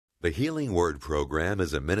The Healing Word program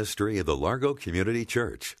is a ministry of the Largo Community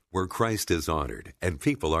Church, where Christ is honored and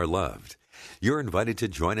people are loved. You're invited to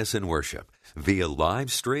join us in worship via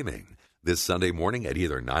live streaming this Sunday morning at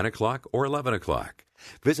either 9 o'clock or 11 o'clock.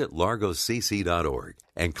 Visit largocc.org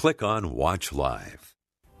and click on Watch Live.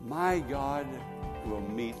 My God will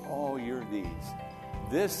meet all your needs.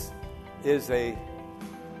 This is a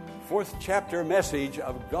fourth chapter message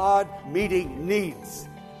of God meeting needs.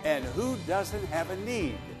 And who doesn't have a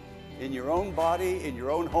need? In your own body, in your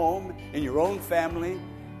own home, in your own family,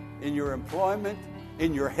 in your employment,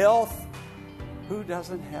 in your health. Who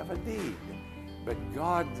doesn't have a need? But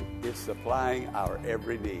God is supplying our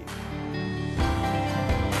every need.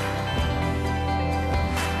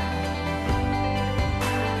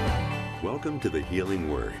 Welcome to the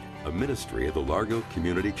Healing Word, a ministry of the Largo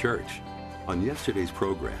Community Church. On yesterday's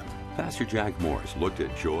program, Pastor Jack Morris looked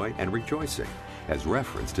at joy and rejoicing as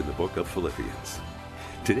referenced in the book of Philippians.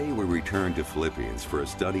 Today we return to Philippians for a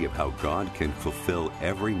study of how God can fulfill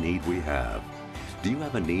every need we have. Do you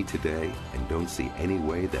have a need today and don't see any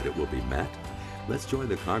way that it will be met? Let's join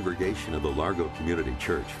the congregation of the Largo Community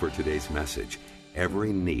Church for today's message,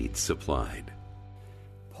 Every Need Supplied.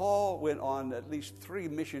 Paul went on at least 3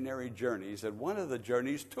 missionary journeys, and one of the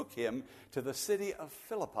journeys took him to the city of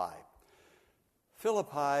Philippi.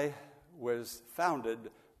 Philippi was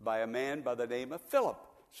founded by a man by the name of Philip,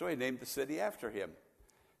 so he named the city after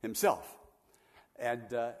himself. And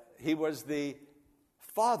he was the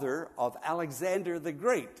father of Alexander the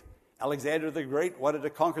Great. Alexander the Great wanted to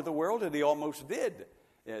conquer the world, and he almost did.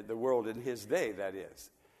 The world in his day, that is.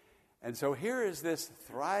 And so here is this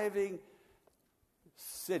thriving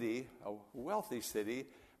city, a wealthy city,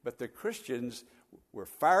 but the Christians were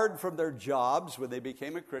fired from their jobs when they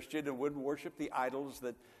became a Christian and wouldn't worship the idols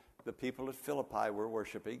that the people at Philippi were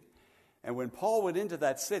worshiping. And when Paul went into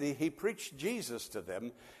that city, he preached Jesus to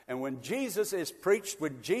them. And when Jesus is preached,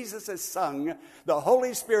 when Jesus is sung, the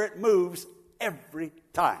Holy Spirit moves every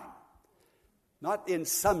time. Not in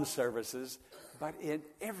some services, but in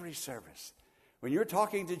every service. When you're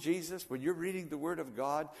talking to Jesus, when you're reading the Word of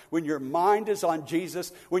God, when your mind is on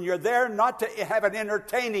Jesus, when you're there not to have an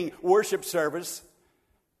entertaining worship service,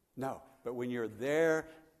 no, but when you're there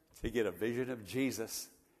to get a vision of Jesus,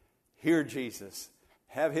 hear Jesus,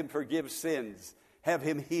 have Him forgive sins, have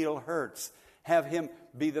Him heal hurts, have Him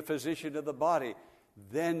be the physician of the body,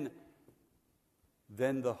 then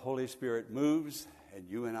the Holy Spirit moves and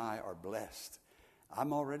you and I are blessed.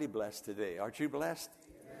 I'm already blessed today. Aren't you blessed?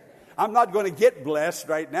 I'm not going to get blessed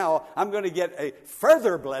right now. I'm going to get a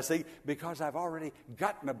further blessing because I've already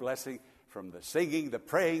gotten a blessing from the singing, the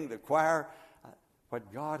praying, the choir.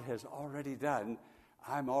 What God has already done,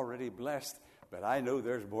 I'm already blessed, but I know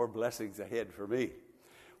there's more blessings ahead for me.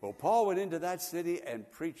 Well, Paul went into that city and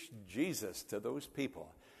preached Jesus to those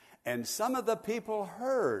people. And some of the people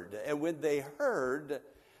heard, and when they heard,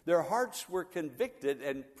 their hearts were convicted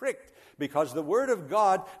and pricked, because the Word of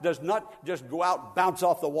God does not just go out, bounce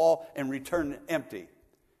off the wall, and return empty.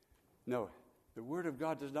 No, the Word of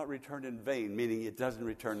God does not return in vain, meaning it doesn't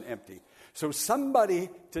return empty. So somebody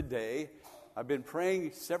today, I've been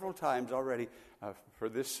praying several times already for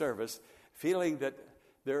this service, feeling that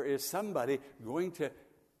there is somebody going to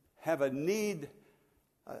have a need,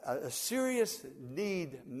 a serious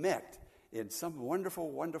need met in some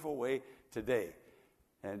wonderful, wonderful way today.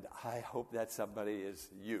 And I hope that somebody is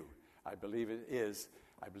you. I believe it is.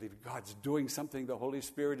 I believe God's doing something. The Holy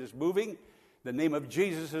Spirit is moving. The name of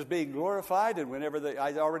Jesus is being glorified. And whenever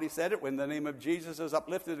I already said it, when the name of Jesus is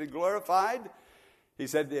uplifted and glorified, He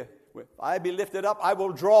said, if I be lifted up, I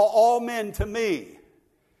will draw all men to me.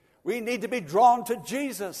 We need to be drawn to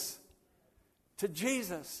Jesus. To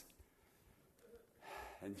Jesus.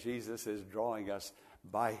 And Jesus is drawing us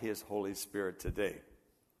by His Holy Spirit today.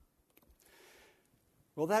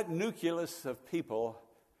 Well, that nucleus of people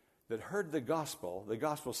that heard the gospel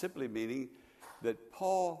simply meaning that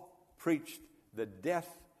Paul preached the death,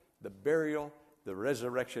 the burial, the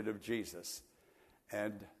resurrection of Jesus.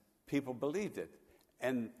 And people believed it.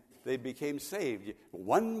 And they became saved.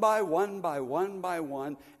 One by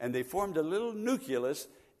one, and they formed a little nucleus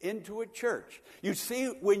into a church. You see,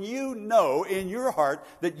 when you know in your heart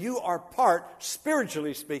that you are part,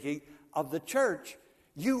 spiritually speaking, of the church,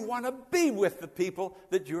 you want to be with the people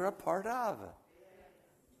that you're a part of.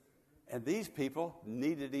 And these people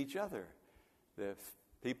needed each other. The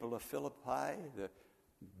people of Philippi, the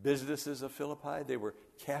businesses of Philippi, they were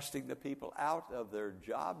casting the people out of their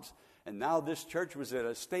jobs. And now this church was in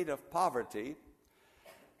a state of poverty.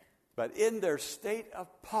 But in their state of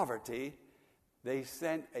poverty, they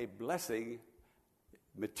sent a blessing,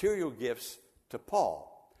 material gifts to Paul.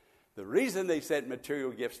 The reason they sent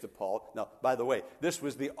material gifts to Paul, now, by the way, this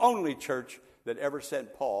was the only church that ever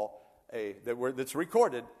sent Paul, that's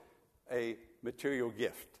recorded, a material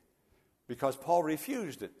gift. Because Paul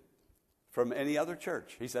refused it from any other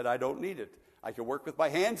church. He said, I don't need it. I can work with my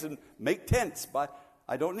hands and make tents, but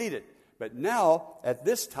I don't need it. But now, at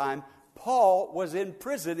this time, Paul was in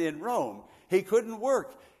prison in Rome. He couldn't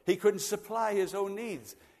work. He couldn't supply his own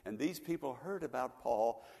needs. And these people heard about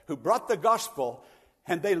Paul, who brought the gospel,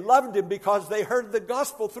 and they loved him because they heard the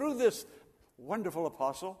gospel through this wonderful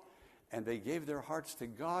apostle, and they gave their hearts to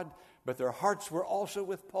God, but their hearts were also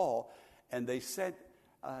with Paul, and they sent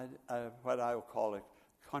what I will call a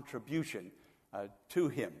contribution to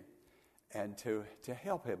him and to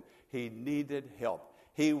help him. He needed help.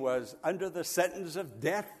 He was under the sentence of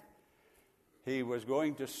death. He was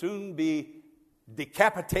going to soon be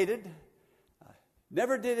decapitated.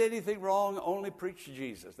 Never did anything wrong, only preached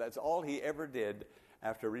Jesus. That's all he ever did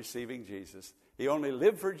after receiving Jesus. He only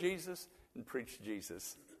lived for Jesus and preached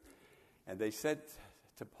Jesus. And they sent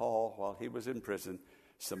to Paul, while he was in prison,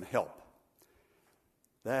 some help.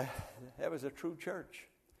 That was a true church.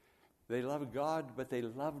 They loved God, but they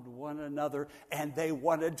loved one another, and they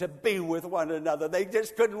wanted to be with one another. They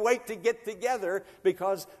just couldn't wait to get together,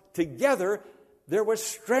 because together there was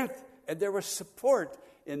strength and there was support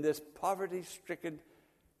in this poverty-stricken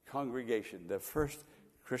congregation, the first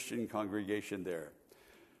Christian congregation there.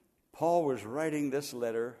 Paul was writing this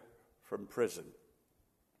letter from prison,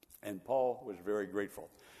 and Paul was very grateful.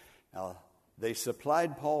 Now, they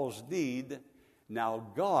supplied Paul's need. Now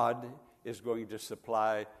God is going to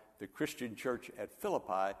supply the Christian church at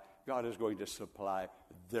Philippi. God is going to supply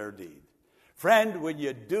their need. Friend, when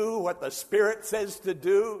you do what the Spirit says to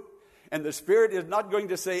do, and the Spirit is not going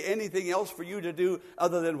to say anything else for you to do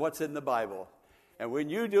other than what's in the Bible. And when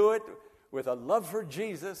you do it with a love for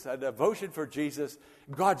Jesus, a devotion for Jesus,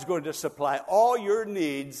 God's going to supply all your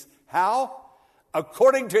needs. How?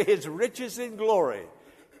 According to his riches in glory.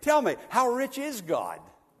 Tell me, how rich is God?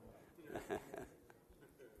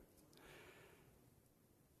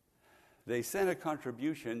 They sent a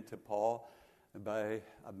contribution to Paul by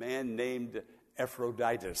a man named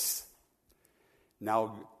Epaphroditus.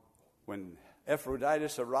 Now, when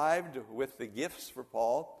Epaphroditus arrived with the gifts for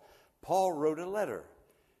Paul, Paul wrote a letter.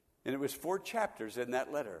 And it was 4 chapters in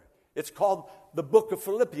that letter. It's called the book of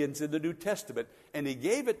Philippians in the New Testament. And he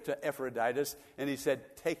gave it to Epaphroditus, and he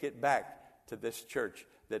said, take it back to this church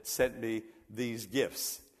that sent me these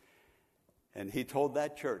gifts. And he told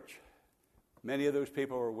that church, many of those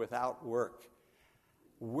people were without work.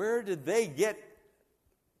 Where did they get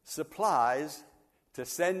supplies to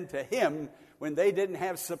send to him when they didn't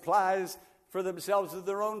have supplies for themselves or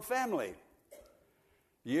their own family?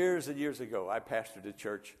 Years and years ago, I pastored a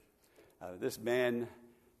church. This man,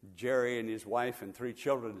 Jerry, and his wife and 3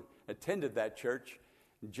 children attended that church.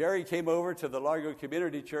 Jerry came over to the Largo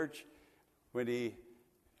Community Church when he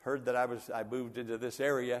heard that I moved into this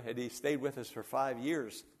area, and he stayed with us for 5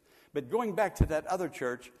 years. But going back to that other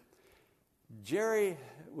church, Jerry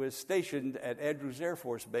was stationed at Andrews Air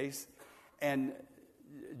Force Base, and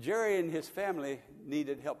Jerry and his family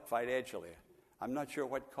needed help financially. I'm not sure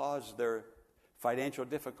what caused their financial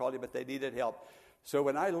difficulty, but they needed help. So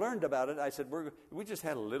when I learned about it, I said, we just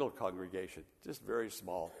had a little congregation, just very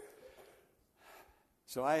small.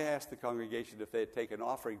 So I asked the congregation if they'd take an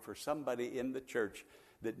offering for somebody in the church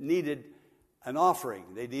that needed an offering.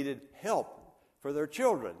 They needed help for their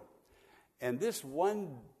children. And this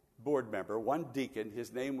one board member, one deacon,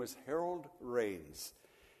 his name was Harold Raines.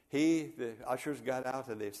 The ushers got out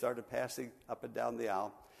and they started passing up and down the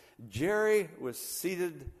aisle. Jerry was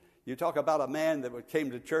seated. You talk about a man that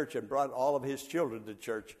came to church and brought all of his children to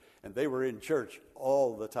church, and they were in church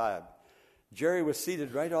all the time. Jerry was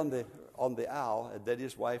seated right on the aisle, and then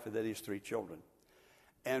his wife, and then his 3 children.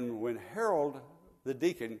 And when Harold, the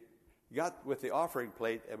deacon, got with the offering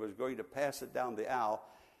plate and was going to pass it down the aisle,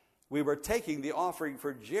 we were taking the offering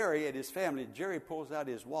for Jerry and his family. Jerry pulls out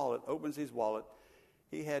his wallet, opens his wallet.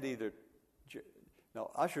 He had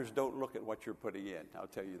now, ushers don't look at what you're putting in. I'll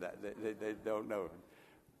tell you that. They don't know.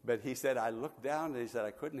 But he said, I looked down, and he said,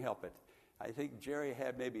 I couldn't help it. I think Jerry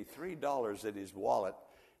had maybe $3 in his wallet,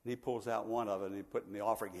 and he pulls out one of it, and he put in the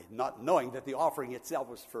offering, not knowing that the offering itself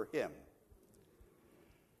was for him.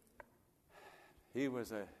 He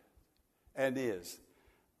was and is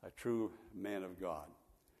a true man of God.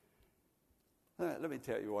 Let me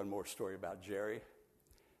tell you one more story about Jerry.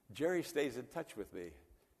 Jerry stays in touch with me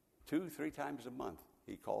 2-3 times a month.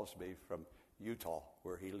 He calls me from Utah,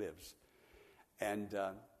 where he lives. And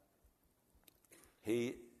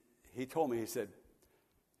he told me, he said,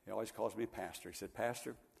 he always calls me pastor. He said,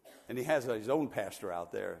 Pastor, and he has his own pastor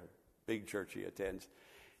out there, big church he attends.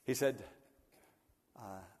 He said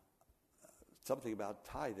something about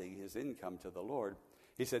tithing his income to the Lord.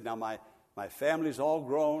 He said, now my family's all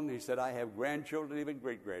grown. He said, I have grandchildren, even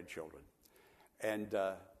great-grandchildren. And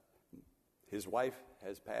his wife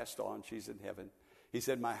has passed on. She's in heaven. He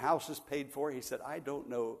said, my house is paid for. He said, I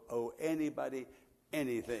don't owe anybody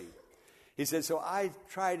anything. He said, so I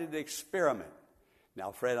tried an experiment.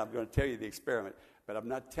 Now, Fred, I'm going to tell you the experiment, but I'm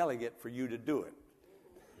not telling it for you to do it.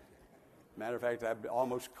 Matter of fact, I'm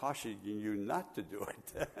almost cautioning you not to do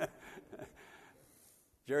it.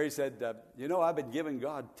 Jerry said, I've been giving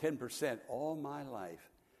God 10% all my life,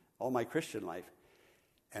 all my Christian life,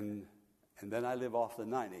 and then I live off the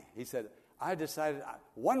 90. He said, I decided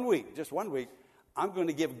just 1 week, I'm going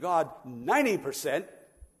to give God 90%,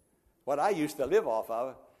 what I used to live off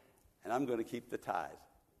of, and I'm going to keep the tithe,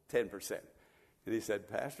 10%. And he said,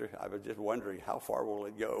 Pastor, I was just wondering, how far will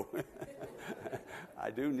it go? I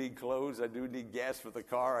do need clothes. I do need gas for the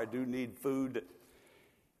car. I do need food.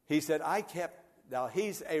 He said, now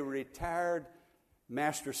he's a retired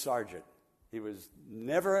master sergeant. He was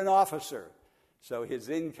never an officer, so his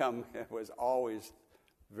income was always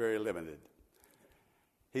very limited.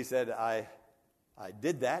 He said, I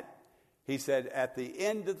did that. He said, at the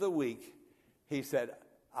end of the week, he said,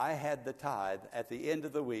 I had the tithe. At the end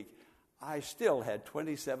of the week, I still had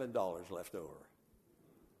 $27 left over.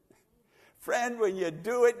 Friend, when you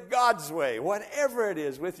do it God's way, whatever it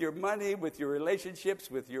is, with your money, with your relationships,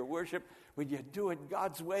 with your worship, when you do it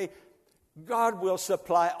God's way, God will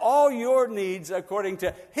supply all your needs according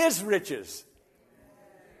to His riches.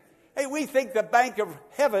 Hey, we think the bank of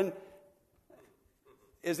heaven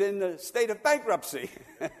is in the state of bankruptcy.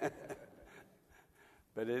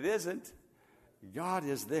 But it isn't. God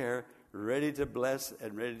is there, ready to bless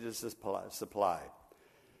and ready to supply.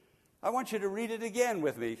 I want you to read it again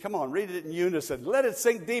with me. Come on, read it in unison. Let it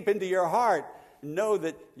sink deep into your heart. Know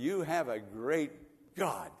that you have a great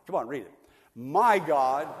God. Come on, read it. My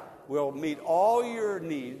God will meet all your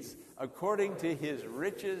needs according to His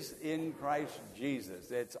riches in Christ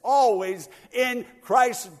Jesus. It's always in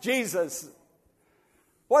Christ Jesus.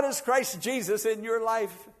 What is Christ Jesus in your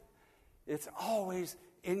life? It's always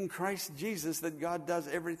in Christ Jesus that God does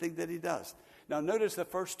everything that He does. Now notice the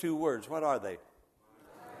first two words. What are they?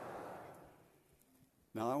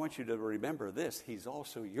 Now I want you to remember this. He's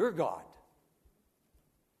also your God.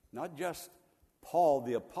 Not just Paul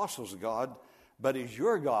the Apostle's God, but He's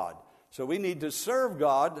your God. So we need to serve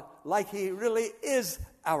God like He really is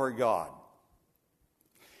our God.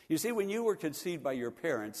 You see, when you were conceived by your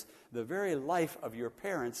parents, the very life of your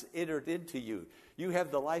parents entered into you. You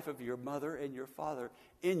have the life of your mother and your father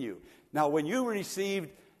in you. Now, when you received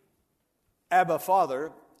Abba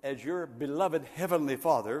Father as your beloved Heavenly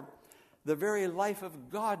Father, the very life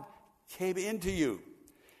of God came into you.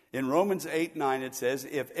 In Romans 8:9 it says,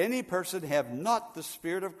 if any person have not the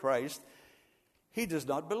Spirit of Christ, he does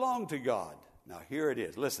not belong to God. Now here it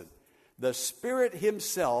is. Listen. The Spirit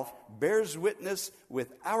Himself bears witness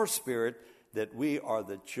with our spirit that we are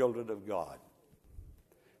the children of God.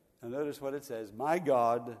 Now notice what it says. My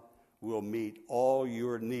God will meet all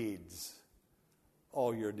your needs.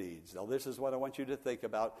 All your needs. Now this is what I want you to think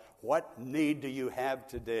about. What need do you have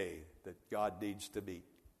today that God needs to meet?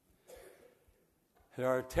 There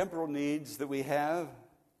are temporal needs that we have.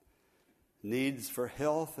 Needs for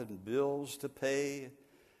health and bills to pay.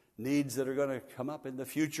 Needs that are going to come up in the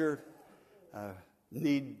future.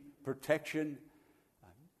 Need protection.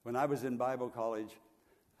 When I was in Bible college,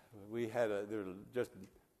 we had there were just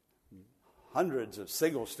hundreds of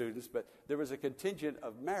single students, but there was a contingent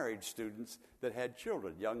of married students that had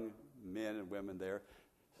children, young men and women there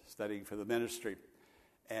studying for the ministry.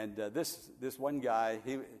 And this one guy,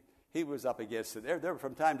 he was up against it. There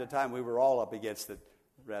from time to time, we were all up against it,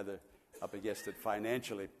 rather up against it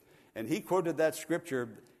financially. And he quoted that scripture,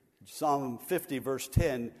 Psalm 50, verse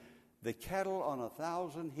 10, the cattle on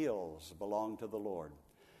 1,000 hills belong to the Lord.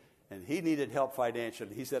 And he needed help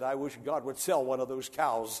financially. He said, I wish God would sell one of those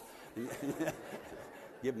cows.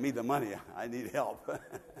 Give me the money. I need help.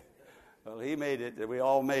 Well, he made it. We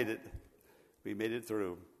all made it. We made it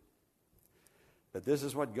through. But this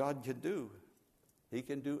is what God can do. He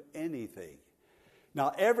can do anything.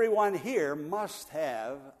 Now, everyone here must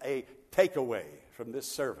have a takeaway from this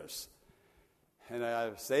service. And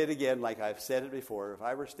I'll say it again like I've said it before. If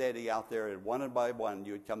I were standing out there and one by one,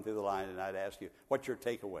 you would come through the line and I'd ask you, what's your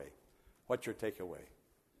takeaway? What's your takeaway?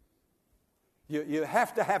 You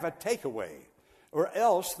have to have a takeaway, or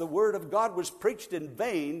else the Word of God was preached in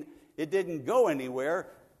vain. It didn't go anywhere.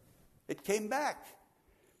 It came back.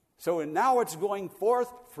 So now it's going forth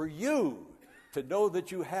for you to know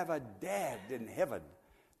that you have a dad in heaven,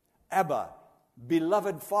 Abba,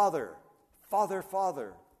 beloved Father,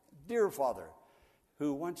 Father, dear Father,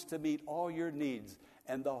 who wants to meet all your needs.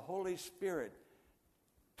 And the Holy Spirit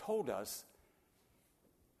told us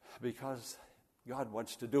because God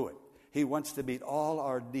wants to do it. He wants to meet all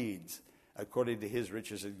our needs according to his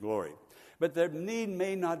riches and glory. But the need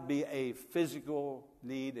may not be a physical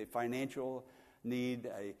need, a financial need,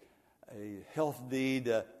 a health need.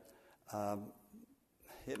 It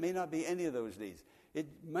may not be any of those needs. It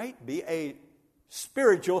might be a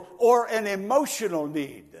spiritual or an emotional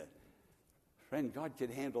need. Friend, God can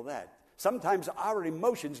handle that. Sometimes our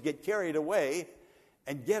emotions get carried away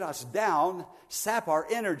and get us down, sap our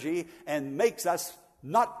energy, and makes us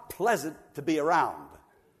not pleasant to be around.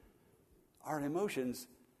 Our emotions,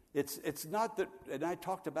 it's not that, and I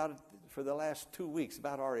talked about it for the last 2 weeks,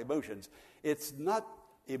 about our emotions. It's not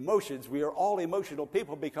emotions. We are all emotional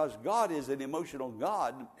people because God is an emotional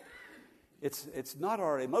God. It's not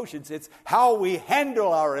our emotions. It's how we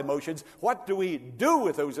handle our emotions. What do we do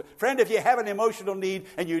with those? Friend, if you have an emotional need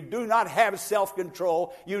and you do not have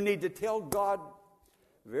self-control, you need to tell God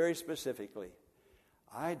very specifically,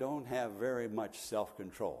 I don't have very much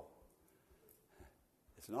self-control.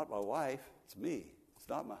 It's not my wife, it's me. It's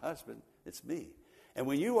not my husband, it's me. And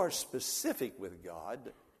when you are specific with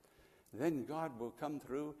God, then God will come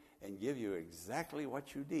through and give you exactly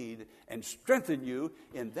what you need and strengthen you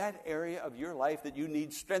in that area of your life that you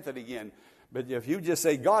need strengthening in. But if you just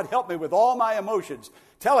say, God, help me with all my emotions,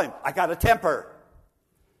 tell him, I got a temper.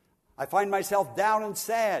 I find myself down and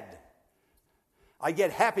sad. I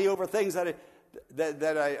get happy over things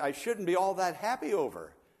that I shouldn't be all that happy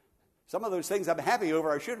over. Some of those things I'm happy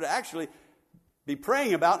over, I should actually be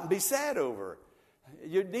praying about and be sad over.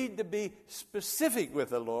 You need to be specific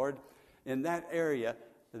with the Lord in that area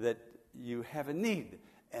that you have a need.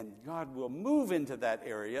 And God will move into that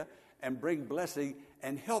area and bring blessing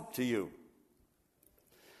and help to you.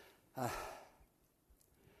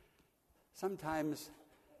 Sometimes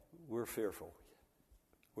we're fearful.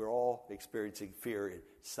 We're all experiencing fear in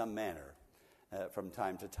some manner from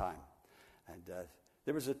time to time. And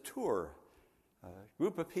there was a tour. A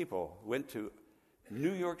group of people went to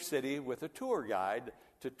New York City with a tour guide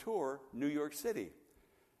to tour New York City.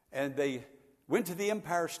 And they went to the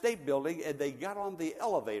Empire State Building, and they got on the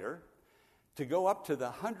elevator to go up to the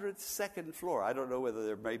 102nd floor. I don't know whether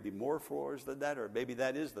there may be more floors than that, or maybe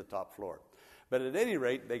that is the top floor. But at any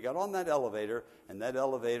rate, they got on that elevator, and that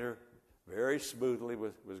elevator very smoothly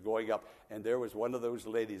was going up, and there was one of those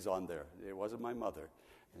ladies on there. It wasn't my mother.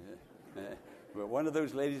 But one of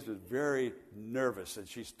those ladies was very nervous, and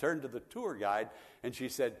she turned to the tour guide, and she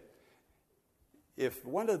said, if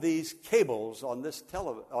one of these cables on this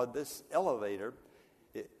elevator,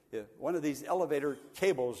 if one of these elevator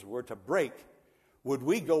cables were to break, would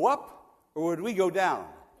we go up or would we go down?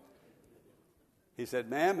 He said,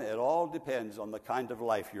 ma'am, it all depends on the kind of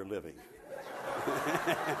life you're living.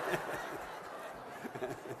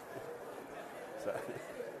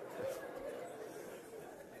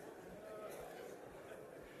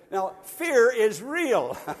 Now, fear is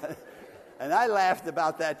real. And I laughed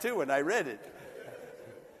about that too when I read it.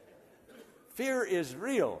 Fear is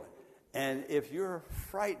real. And if you're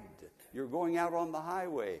frightened, you're going out on the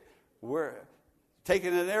highway, we're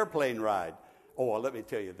taking an airplane ride. Oh, well, let me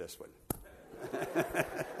tell you this one.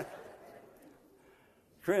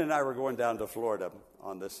 Corinne and I were going down to Florida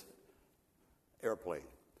on this airplane.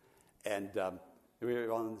 And we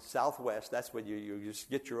were on Southwest. That's when you just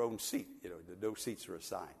get your own seat. No seats are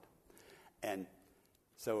assigned. And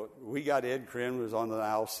so we got in. Corinne was on the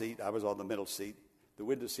aisle seat. I was on the middle seat. The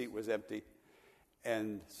window seat was empty.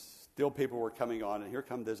 And still people were coming on. And here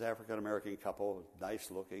come this African-American couple,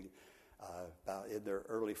 nice looking, about in their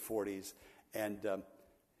early 40s. And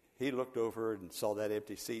he looked over and saw that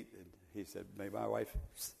empty seat. And he said, may my wife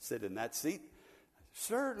sit in that seat?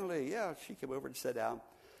 Certainly, yeah. She came over and sat down.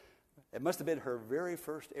 It must have been her very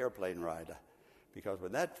first airplane ride, because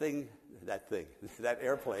when that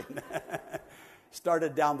airplane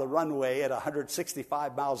started down the runway at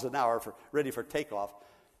 165 miles an hour, ready for takeoff,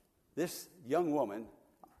 this young woman,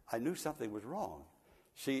 I knew something was wrong.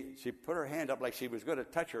 She put her hand up like she was going to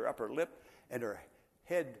touch her upper lip, and her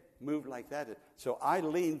head moved like that. So I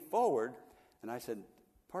leaned forward, and I said,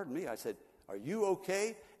 pardon me, I said, are you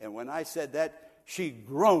okay? And when I said that, she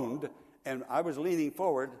groaned, and I was leaning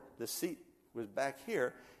forward. The seat was back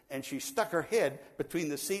here, and she stuck her head between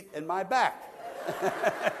the seat and my back.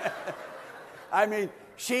 I mean,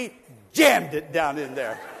 she jammed it down in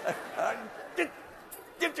there.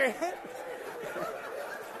 Get your head.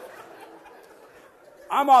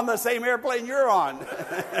 I'm on the same airplane you're on.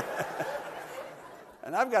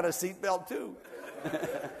 And I've got a seatbelt too.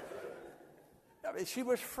 I mean, she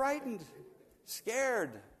was frightened,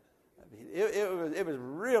 scared. I mean, it was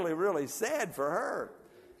really, really sad for her.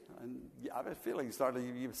 And I was feeling starting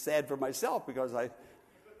to be sad for myself because I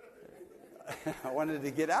wanted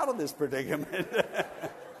to get out of this predicament.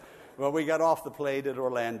 Well, we got off the plane at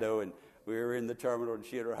Orlando, and we were in the terminal, and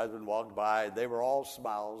she and her husband walked by. They were all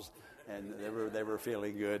smiles, and they were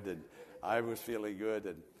feeling good, and I was feeling good.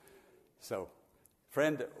 And so,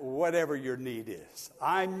 friend, whatever your need is,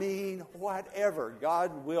 I mean whatever,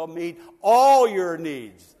 God will meet all your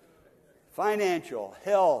needs. Financial,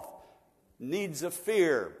 health, needs of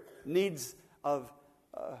fear, needs of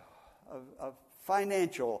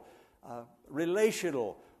financial,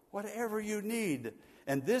 relational, whatever you need.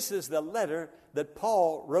 And this is the letter that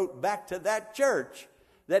Paul wrote back to that church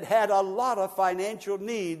that had a lot of financial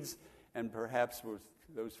needs, and perhaps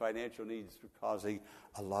those financial needs were causing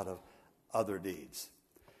a lot of other needs.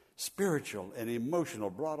 Spiritual and emotional,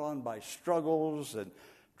 brought on by struggles and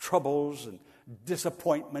troubles and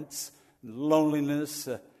disappointments, loneliness.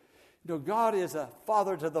 God is a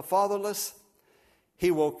father to the fatherless. He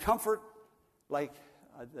will comfort like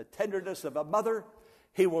the tenderness of a mother.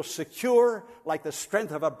 He will secure like the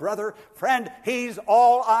strength of a brother. Friend, He's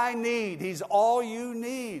all I need. He's all you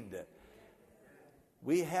need.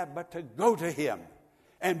 We have but to go to Him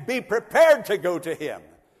and be prepared to go to Him.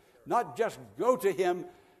 Not just go to Him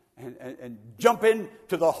and jump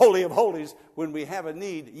into the Holy of Holies when we have a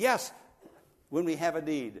need. Yes, when we have a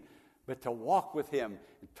need. But to walk with Him,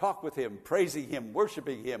 and talk with Him, praising Him,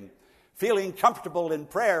 worshiping Him, feeling comfortable in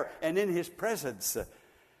prayer and in His presence,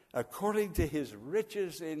 according to His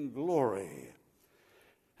riches in glory.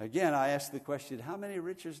 Again, I ask the question, how many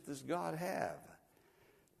riches does God have?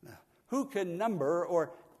 Now, who can number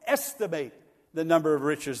or estimate the number of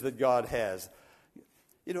riches that God has?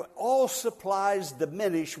 All supplies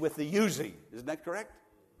diminish with the using. Isn't that correct?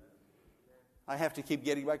 I have to keep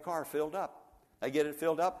getting my car filled up. I get it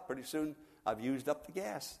filled up, pretty soon I've used up the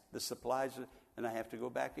gas, the supplies, and I have to go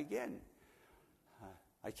back again.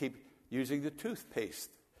 I keep using the toothpaste.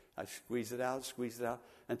 I squeeze it out,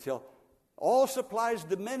 until all supplies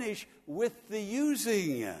diminish with the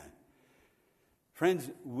using. Friends,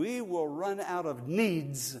 we will run out of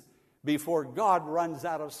needs before God runs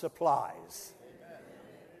out of supplies.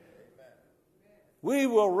 We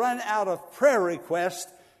will run out of prayer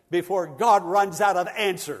requests before God runs out of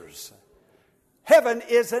answers. Heaven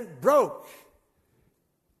isn't broke.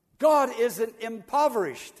 God isn't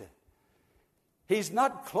impoverished. He's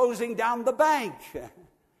not closing down the bank.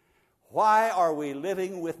 Why are we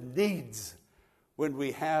living with needs when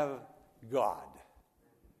we have God?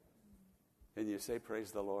 And you say,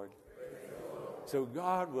 praise the Lord. Praise the Lord. So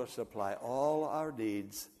God will supply all our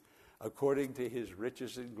needs according to His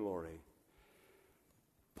riches and glory.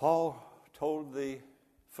 Paul told the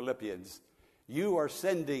Philippians, you are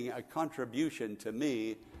sending a contribution to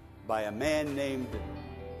me by a man named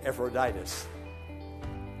Epaphroditus.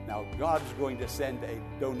 Now God's going to send a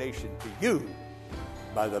donation to you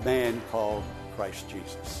by the man called Christ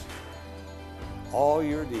Jesus. All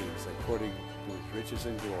your needs according to His riches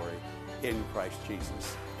and glory in Christ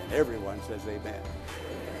Jesus. And everyone says amen.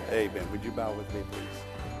 Amen. Would you bow with me, please?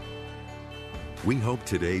 We hope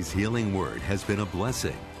today's healing word has been a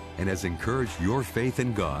blessing and has encouraged your faith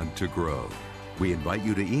in God to grow. We invite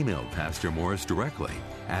you to email Pastor Morris directly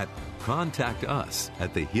at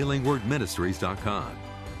contactus@thehealingwordministries.com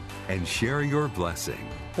and share your blessing,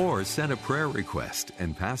 or send a prayer request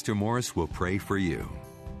and Pastor Morris will pray for you.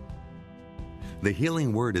 The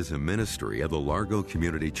Healing Word is a ministry of the Largo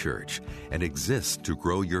Community Church and exists to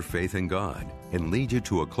grow your faith in God and lead you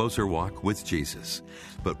to a closer walk with Jesus.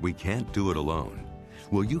 But we can't do it alone.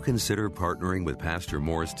 Will you consider partnering with Pastor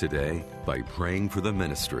Morris today by praying for the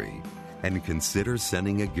ministry? And consider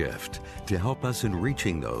sending a gift to help us in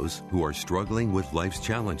reaching those who are struggling with life's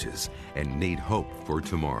challenges and need hope for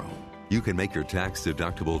tomorrow. You can make your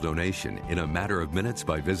tax-deductible donation in a matter of minutes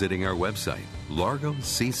by visiting our website,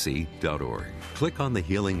 largocc.org. Click on the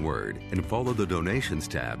Healing Word and follow the Donations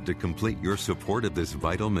tab to complete your support of this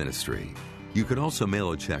vital ministry. You can also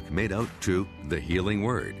mail a check made out to The Healing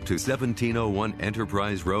Word to 1701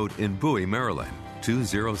 Enterprise Road in Bowie, Maryland,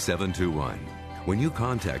 20721. When you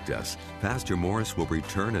contact us, Pastor Morris will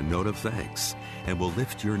return a note of thanks and will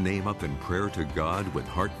lift your name up in prayer to God with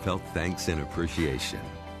heartfelt thanks and appreciation.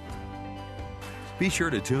 Be sure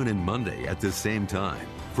to tune in Monday at the same time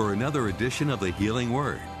for another edition of The Healing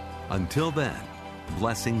Word. Until then,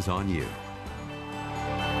 blessings on you.